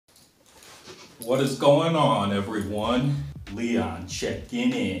What is going on, everyone? Leon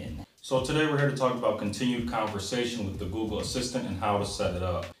checking in. So today we're here to talk about continued conversation with the Google Assistant and how to set it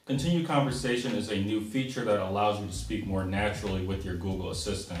up. Continued conversation is a new feature that allows you to speak more naturally with your Google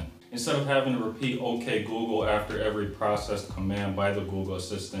Assistant. Instead of having to repeat OK Google after every processed command by the Google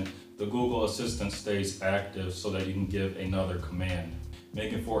Assistant stays active so that you can give another command,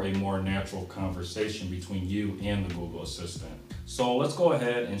 making for a more natural conversation between you and the Google Assistant. So let's go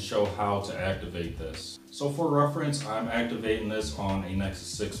ahead and show how to activate this. So for reference, I'm activating this on a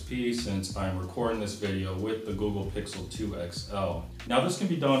Nexus 6P since I'm recording this video with the Google Pixel 2 XL. Now this can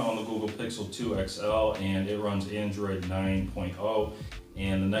be done on the Google Pixel 2 XL and it runs Android 9.0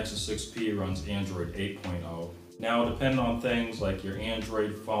 and the Nexus 6P runs Android 8.0. Now, depending on things like your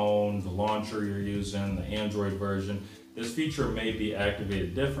Android phone, the launcher you're using, the Android version, this feature may be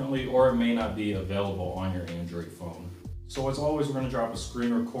activated differently or it may not be available on your Android phone. So as always, we're going to drop a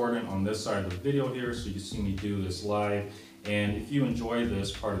screen recording on this side of the video here so you can see me do this live. And if you enjoy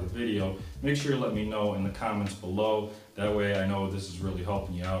this part of the video, make sure you let me know in the comments below. That way I know this is really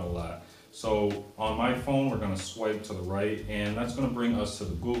helping you out a lot. So on my phone, we're going to swipe to the right and that's going to bring us to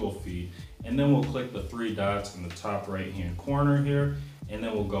the Google feed. And then we'll click the three dots in the top right hand corner here and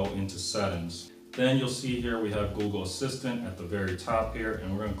then we'll go into settings. Then you'll see here we have Google Assistant at the very top here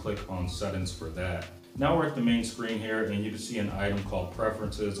and we're going to click on settings for that. Now we're at the main screen here and you can see an item called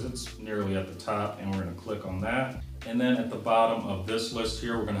preferences. It's nearly at the top and we're going to click on that. And then at the bottom of this list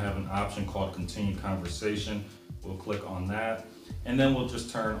here, we're going to have an option called continue conversation. We'll click on that. And then we'll just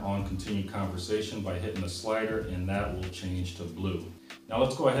turn on continue conversation by hitting the slider and that will change to blue. Now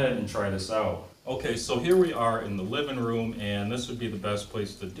let's go ahead and try this out. Okay, so here we are in the living room and this would be the best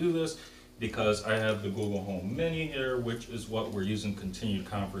place to do this because I have the Google Home Mini here, which is what we're using continued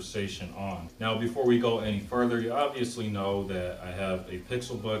conversation on. Now, before we go any further, you obviously know that I have a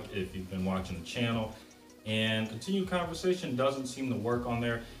Pixelbook if you've been watching the channel, and continued conversation doesn't seem to work on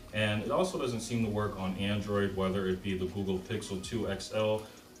there, and it also doesn't seem to work on Android, whether it be the Google Pixel 2 XL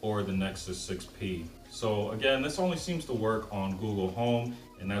or the Nexus 6P. So again, this only seems to work on Google Home,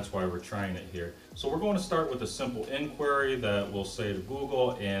 and that's why we're trying it here. So we're going to start with a simple inquiry that we'll say to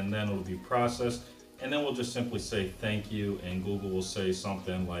Google, and then it'll be processed, and then we'll just simply say thank you, and Google will say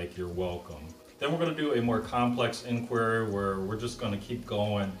something like you're welcome. Then we're going to do a more complex inquiry where we're just going to keep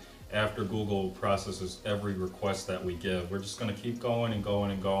going after Google processes every request that we give. We're just going to keep going and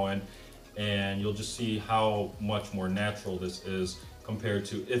going and going, and you'll just see how much more natural this is compared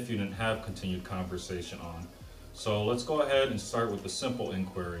to if you didn't have continued conversation on. So let's go ahead and start with the simple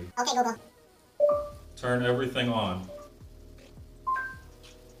inquiry. Okay, Google. Turn everything on.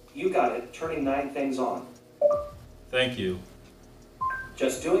 You got it, turning 9 things on. Thank you.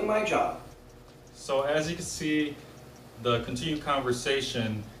 Just doing my job. So as you can see, the continued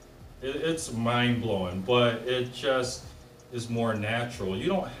conversation, it's mind-blowing, but it just is more natural. You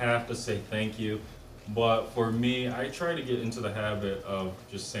don't have to say thank you. But for me, I try to get into the habit of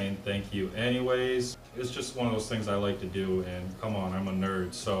just saying thank you anyways. It's just one of those things I like to do, and come on, I'm a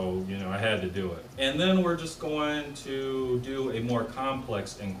nerd, so you know, I had to do it. And then we're just going to do a more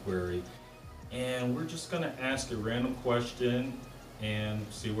complex inquiry. And we're just gonna ask a random question and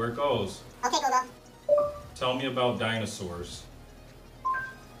see where it goes. Okay, Google. Tell me about dinosaurs.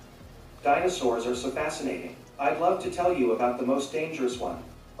 Dinosaurs are so fascinating. I'd love to tell you about the most dangerous one.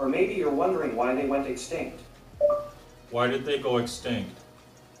 Or maybe you're wondering why they went extinct. Why did they go extinct?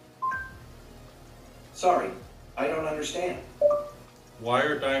 Sorry, I don't understand. Why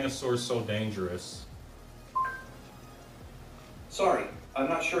are dinosaurs so dangerous? Sorry, I'm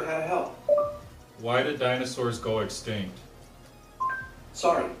not sure how to help. Why did dinosaurs go extinct?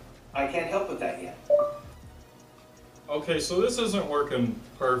 Sorry, I can't help with that yet. Okay, so this isn't working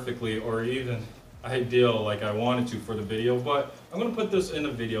perfectly or even ideal like I wanted to for the video, but I'm going to put this in the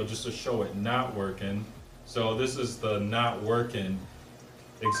video just to show it not working. So this is the not working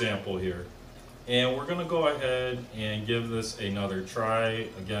example here. And we're going to go ahead and give this another try.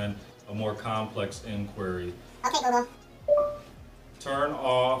 Again, a more complex inquiry. Okay, Google. Turn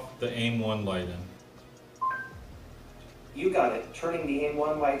off the AIM-1 lighting. You got it, turning the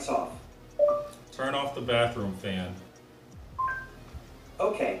AIM-1 lights off. Turn off the bathroom fan.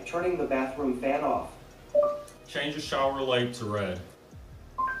 Okay, turning the bathroom fan off. Change the shower light to red.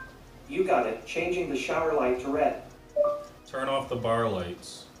 You got it, changing the shower light to red. Turn off the bar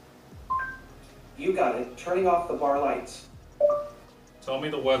lights. You got it, turning off the bar lights. Tell me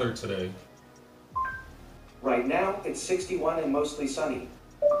the weather today. Right now, it's 61 and mostly sunny.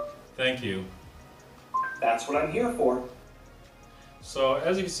 Thank you. That's what I'm here for. So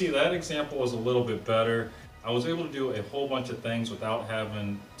as you can see, that example was a little bit better. I was able to do a whole bunch of things without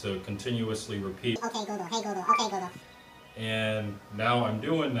having to continuously repeat. Okay, Google, hey Google, okay, Google. And now I'm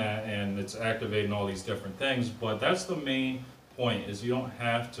doing that and it's activating all these different things, but that's the main point, is you don't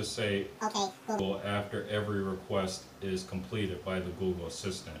have to say Okay, Google after every request is completed by the Google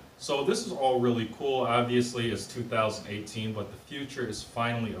Assistant. So this is all really cool. Obviously it's 2018, but the future is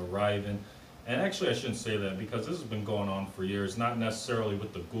finally arriving. And actually I shouldn't say that, because this has been going on for years, not necessarily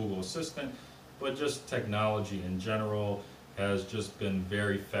with the Google Assistant, but just technology in general has just been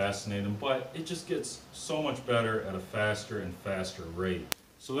very fascinating, but it just gets so much better at a faster and faster rate.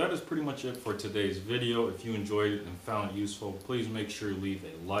 So that is pretty much it for today's video. If you enjoyed it and found it useful, please make sure you leave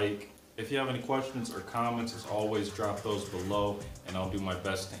a like. If you have any questions or comments, as always, drop those below and I'll do my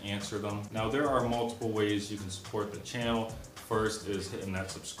best to answer them. Now, there are multiple ways you can support the channel. First is hitting that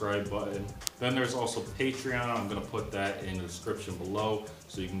subscribe button. Then there's also Patreon. I'm going to put that in the description below,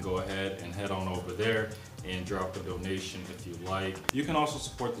 so you can go ahead and head on over there and drop a donation if you like. You can also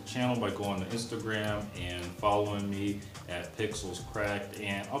support the channel by going to Instagram and following me at Pixels Cracked,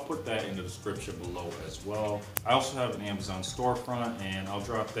 and I'll put that in the description below as well. I also have an Amazon storefront, and I'll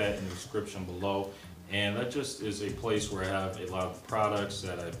drop that in the description below. And that just is a place where I have a lot of products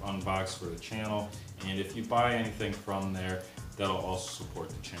that I've unboxed for the channel. And if you buy anything from there, that'll also support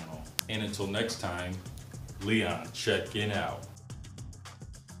the channel. And until next time, Leon checking out.